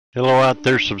Hello out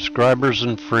there, subscribers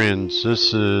and friends.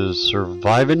 This is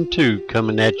Surviving 2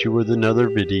 coming at you with another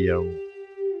video.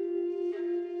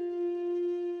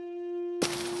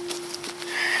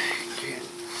 Get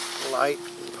light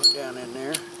put down in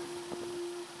there.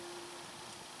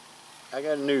 I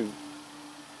got a new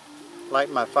light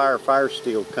my fire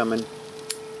steel coming.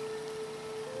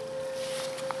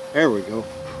 There we go.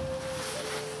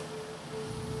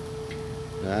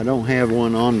 I don't have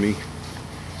one on me,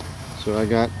 so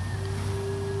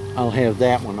I'll have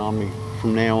that one on me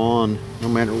from now on, no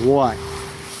matter what.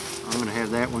 I'm gonna have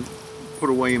that one put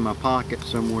away in my pocket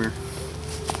somewhere.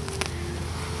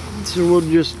 So we'll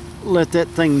just let that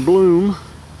thing bloom.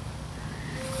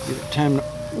 Give it time to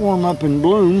warm up and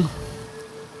bloom.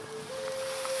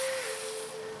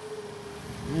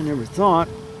 I never thought.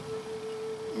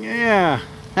 Yeah,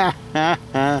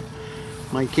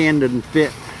 my can doesn't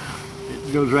fit.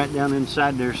 It goes right down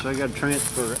inside there, so I gotta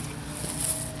transfer it.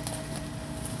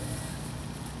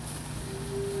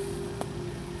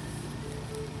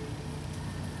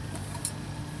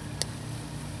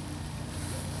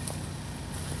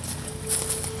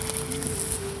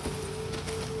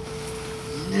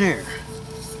 There.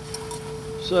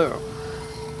 So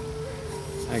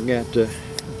I got the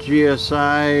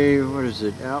GSI, what is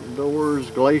it, Outdoors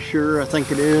Glacier, I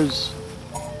think it is.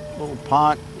 Little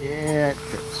pot, yeah, it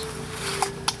fits.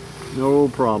 No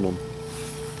problem.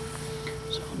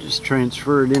 So I'll just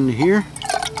transfer it into here.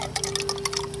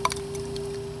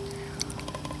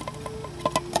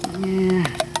 Yeah.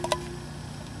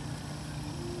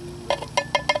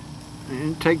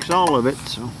 And it takes all of it,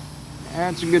 so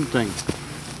that's a good thing.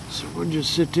 So we'll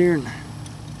just sit there and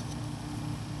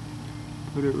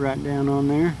put it right down on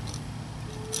there.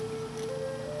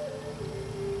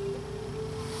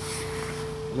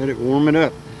 Let it warm it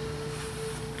up.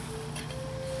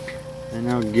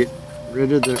 And I'll get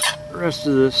rid of the rest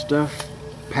of this stuff,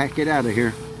 pack it out of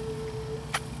here.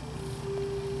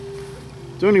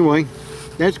 So anyway,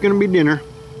 that's gonna be dinner.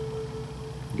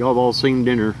 Y'all have all seen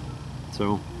dinner,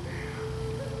 so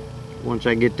once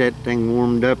I get that thing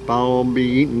warmed up, I'll be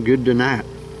eating good tonight.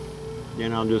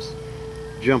 Then I'll just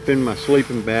jump in my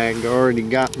sleeping bag. I already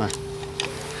got my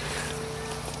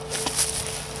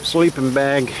sleeping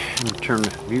bag. Let me turn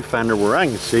the viewfinder where I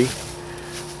can see.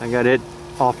 I got it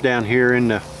off down here in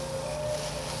the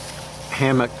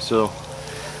hammock, so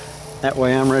that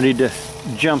way I'm ready to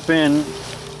jump in.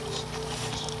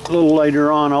 A little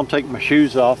later on, I'll take my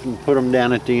shoes off and put them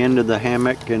down at the end of the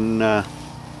hammock, and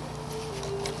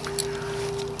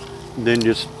then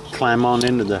just climb on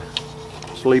into the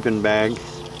sleeping bag,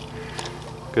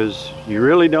 because you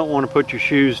really don't want to put your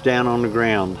shoes down on the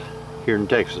ground here in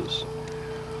Texas.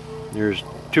 There's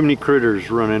too many critters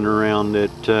running around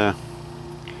that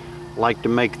like to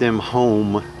make them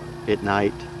home at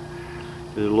night.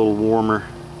 It's a little warmer.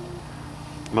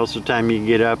 Most of the time you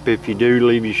get up, if you do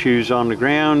leave your shoes on the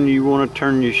ground, you want to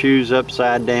turn your shoes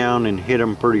upside down and hit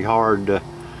them pretty hard to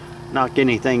knock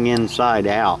anything inside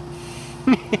out.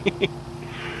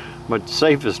 But the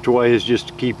safest way is just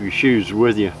to keep your shoes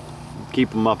with you.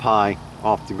 Keep them up high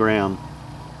off the ground.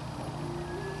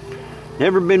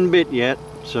 Never been bit yet,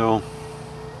 so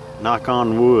knock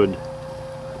on wood.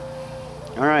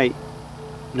 Alright,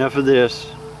 enough of this.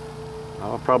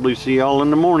 I'll probably see y'all in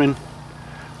the morning.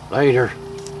 Later.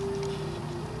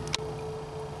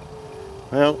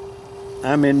 Well,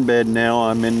 I'm in bed now.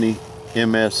 I'm in the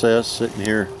MSS, sitting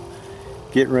here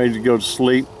getting ready to go to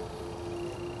sleep.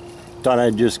 Thought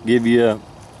I'd just give you a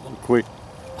quick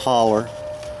holler.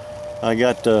 I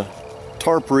got the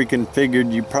tarp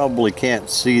reconfigured. You probably can't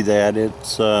see that.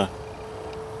 It's well,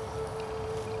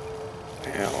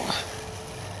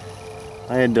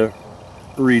 I had to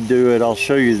redo it. I'll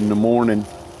show you in the morning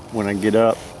when I get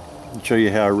up and show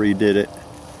you how I redid it.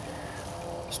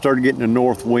 Started getting a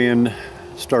north wind,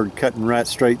 started cutting right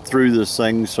straight through this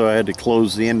thing, so I had to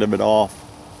close the end of it off.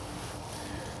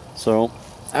 So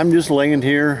I'm just laying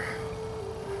here,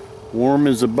 warm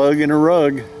as a bug in a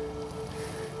rug.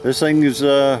 This thing is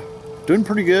doing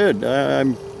pretty good. I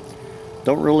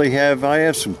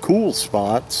have some cool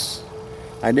spots.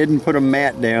 I didn't put a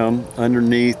mat down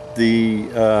underneath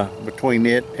the between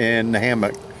it and the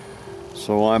hammock,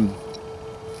 so I'm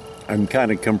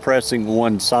kind of compressing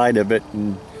one side of it,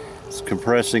 and it's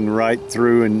compressing right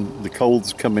through, and the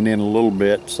cold's coming in a little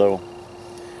bit. So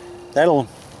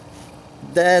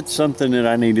that's something that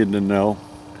I needed to know,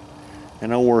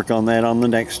 and I'll work on that on the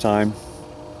next time.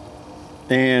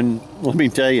 And let me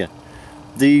tell you,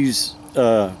 these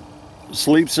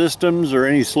sleep systems or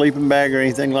any sleeping bag or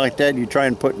anything like that you try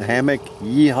and put in a hammock,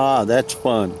 yeehaw, that's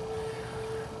fun.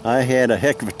 I had a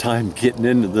heck of a time getting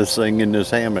into this thing in this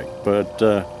hammock, but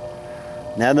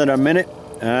Now that I'm in it,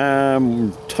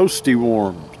 I'm toasty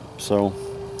warm. So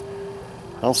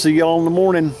I'll see y'all in the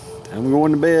morning. I'm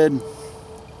going to bed.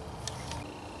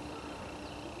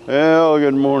 Well,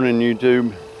 good morning,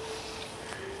 YouTube.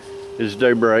 It's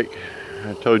daybreak.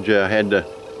 I told you I had to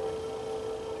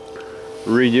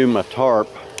redo my tarp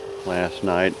last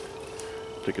night.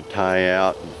 Took a tie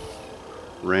out and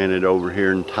ran it over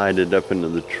here and tied it up into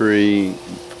the tree.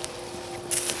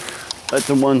 Let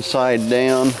the one side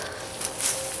down.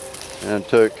 And I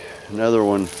took another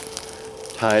one,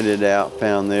 tied it out,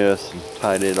 found this, and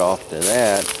tied it off to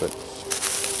that. But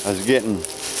I was getting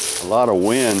a lot of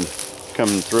wind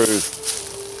coming through.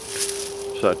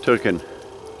 So I took and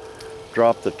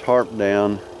dropped the tarp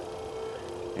down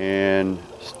and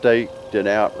staked it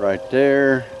out right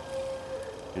there.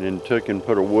 And then took and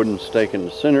put a wooden stake in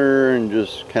the center and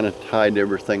just kind of tied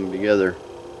everything together.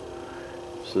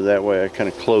 So that way I kind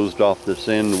of closed off this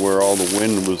end where all the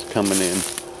wind was coming in.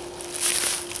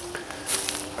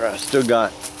 I still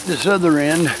got this other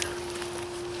end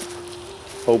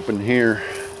open here,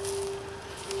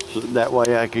 so that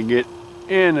way I could get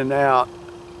in and out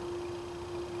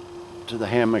to the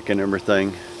hammock and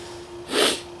everything.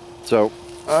 So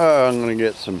I'm gonna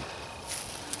get some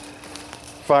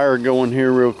fire going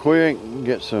here real quick,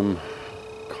 get some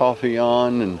coffee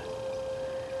on and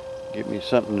get me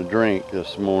something to drink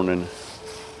this morning.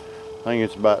 I think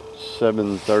it's about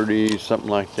 7:30, something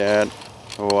like that.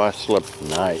 Oh, I slept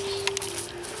nice.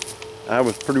 I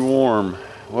was pretty warm.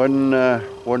 Wasn't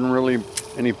really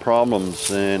any problems,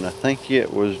 and I think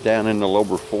it was down in the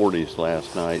lower 40s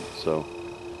last night. So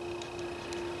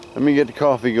let me get the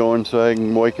coffee going so I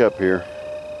can wake up here.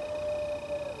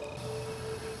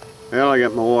 Well, I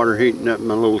got my water heating up in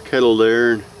my little kettle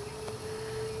there, and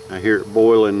I hear it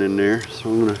boiling in there, so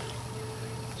I'm gonna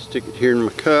stick it here in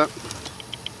my cup.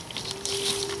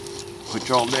 Put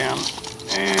y'all down.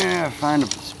 Yeah, find a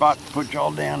spot to put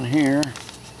y'all down here.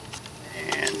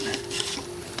 And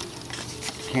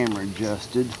camera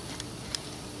adjusted,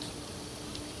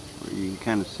 where you can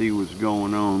kind of see what's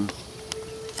going on.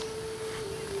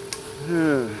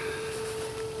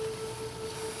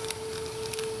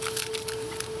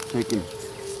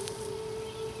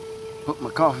 Put my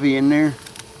coffee in there.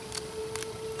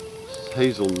 It's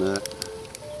hazelnut.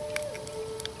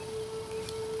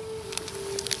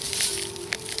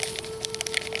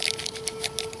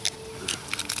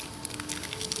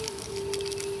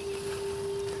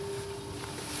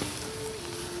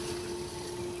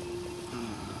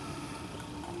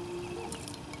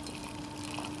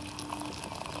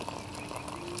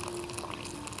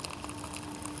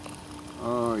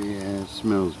 Oh yeah, it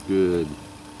smells good.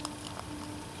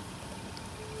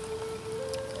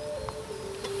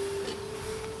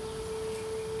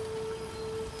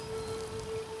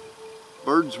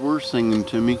 Birds were singing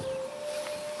to me,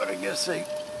 but I guess me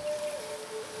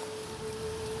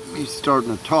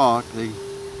starting to talk, they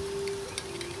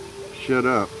shut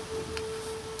up.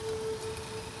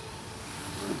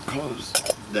 Close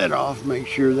that off, make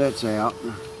sure that's out.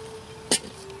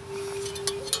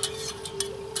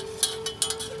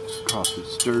 Coffee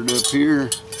stirred up here.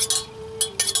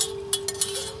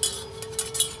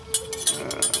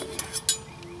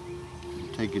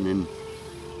 Take and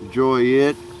enjoy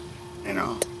it, and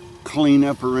I'll clean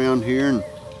up around here and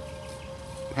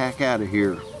pack out of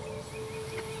here.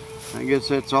 I guess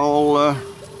that's all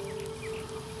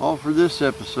for this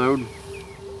episode.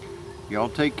 Y'all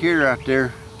take care out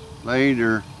there.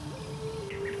 Later.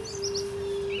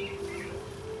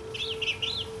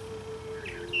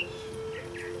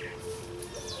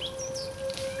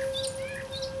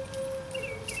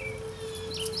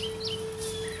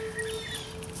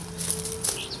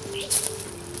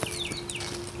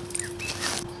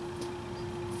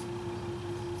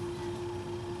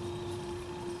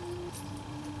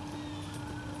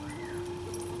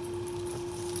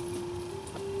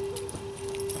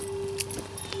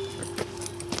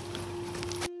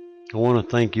 I want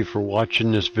to thank you for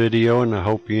watching this video, and I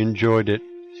hope you enjoyed it.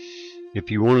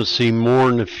 If you want to see more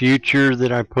in the future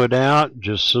that I put out,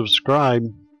 just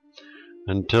subscribe.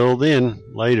 Until then,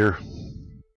 later.